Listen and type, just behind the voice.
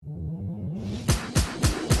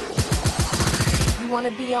want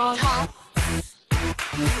to be on top.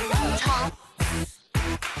 Top.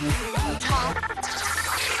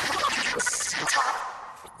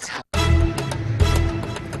 Top.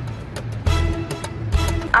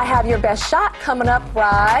 I have your best shot coming up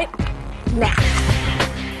right now.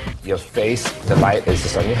 Your face, the light is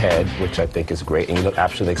just on your head, which I think is great, and you look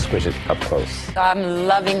absolutely exquisite up close. I'm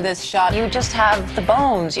loving this shot. You just have the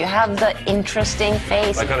bones. You have the interesting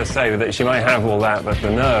face. I gotta say that she might have all that, but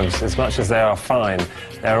the nerves, as much as they are fine,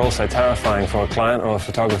 they're also terrifying for a client or a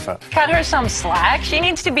photographer. Cut her some slack. She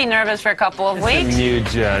needs to be nervous for a couple of weeks. It's a new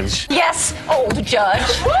judge. Yes, old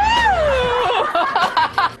judge.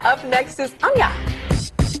 Up next is Anya.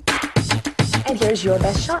 And here's your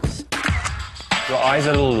best shot. Your eyes are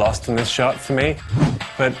a little lost in this shot for me,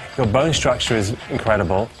 but your bone structure is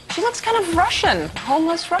incredible. She looks kind of Russian,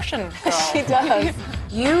 homeless Russian girl. She does.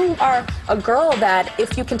 You are a girl that,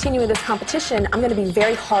 if you continue in this competition, I'm going to be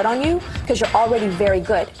very hard on you because you're already very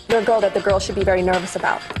good. You're a girl that the girls should be very nervous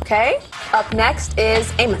about, okay? Up next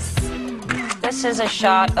is Amos. This is a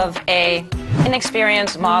shot of an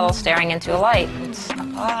inexperienced model staring into a light.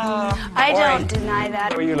 I don't deny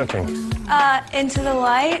that. Where are you looking? Into the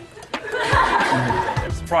light.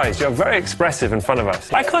 I'm surprised. You're very expressive in front of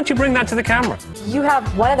us. Why can't you bring that to the camera? You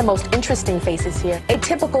have one of the most interesting faces here. A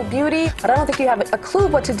typical beauty, but I don't think you have a clue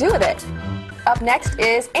what to do with it. Up next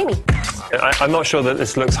is Amy. I'm not sure that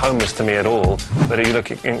this looks homeless to me at all, but you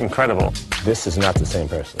look incredible. This is not the same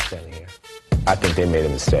person standing here. I think they made a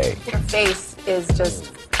mistake. Your face is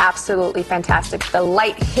just absolutely fantastic. The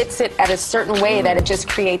light hits it at a certain way that it just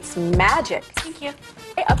creates magic. Thank you.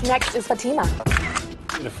 Okay, up next is Fatima.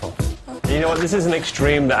 Beautiful. You know what, this is an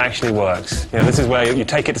extreme that actually works. You know, this is where you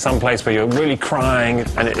take it to some place where you're really crying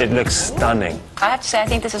and it looks stunning. I have to say, I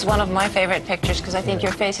think this is one of my favorite pictures because I think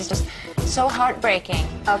your face is just so heartbreaking.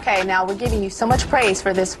 Okay, now we're giving you so much praise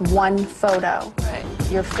for this one photo. Right.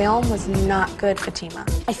 Your film was not good, Fatima.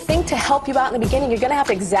 I think to help you out in the beginning, you're gonna have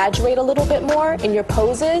to exaggerate a little bit more in your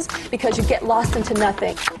poses because you get lost into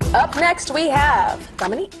nothing. Up next, we have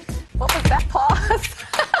Dominique. What was that pause?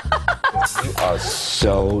 You are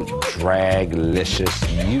so draglicious.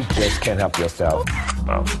 You just can't help yourself.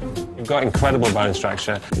 Wow. You've got incredible bone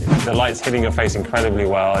structure. The light's hitting your face incredibly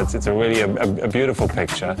well. It's a really a beautiful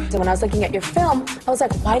picture. So when I was looking at your film, I was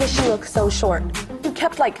like, why does she look so short? You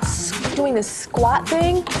kept like doing this squat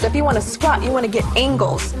thing. So if you want to squat, you want to get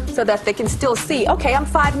angles so that they can still see, okay, I'm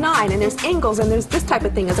 5'9", and there's angles and there's this type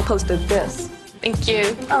of thing as opposed to this. Thank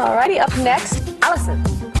you. Alrighty, up next, Allison.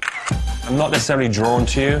 I'm not necessarily drawn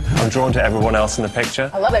to you. I'm drawn to everyone else in the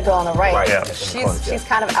picture. I love that girl on the right. Yeah. She's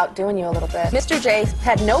kind of outdoing you a little bit. Mr. J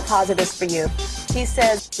had no positives for you. He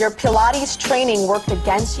says your Pilates training worked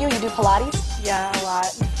against you. You do Pilates? Yeah, a lot.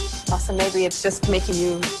 Awesome. Maybe it's just making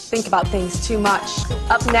you think about things too much.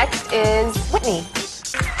 Up next is Whitney.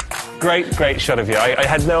 Great shot of you. I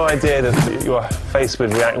had no idea that your face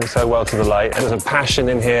would react so well to the light. There's a passion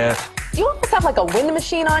in here. You almost have like a wind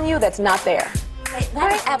machine on you that's not there.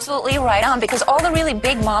 That's absolutely right on, because all the really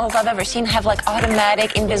big models I've ever seen have like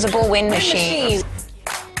automatic invisible wind machines.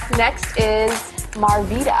 Next is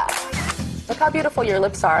Marvita. Look how beautiful your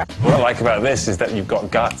lips are. What I like about this is that you've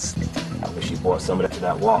got guts. I wish you brought some of that to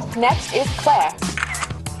that wall. Next is Claire.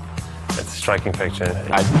 It's a striking picture.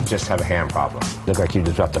 I just have a hand problem. Look like you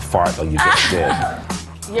just dropped a fart or you just did.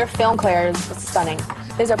 Your film, Claire, is stunning.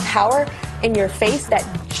 There's a power in your face that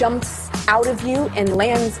jumps out of you and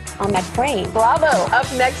lands on that frame. Bravo! Up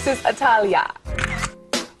next is Atalia.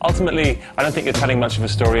 Ultimately, I don't think you're telling much of a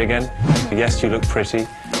story again. Yes, you look pretty,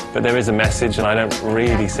 but there is a message and I don't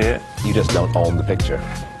really see it. You just don't own the picture.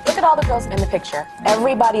 Look at all the girls in the picture.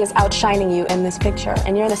 Everybody is outshining you in this picture,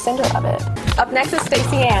 and you're in the center of it. Up next is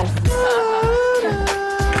Stacey Ann.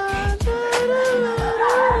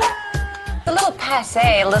 A little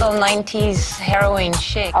passe, a little 90s heroin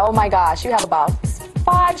chic. Oh my gosh, you have about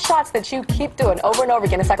 5 shots that you keep doing over and over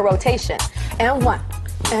again. It's like a rotation. And 1,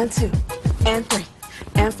 and 2, and 3,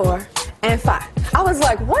 and 4, and 5. I was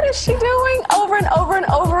like, what is she doing over and over and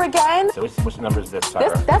over again? So which number is this,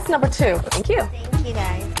 Tyra? That's number 2. Thank you. Thank you,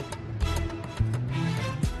 guys.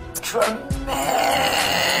 Tremendous.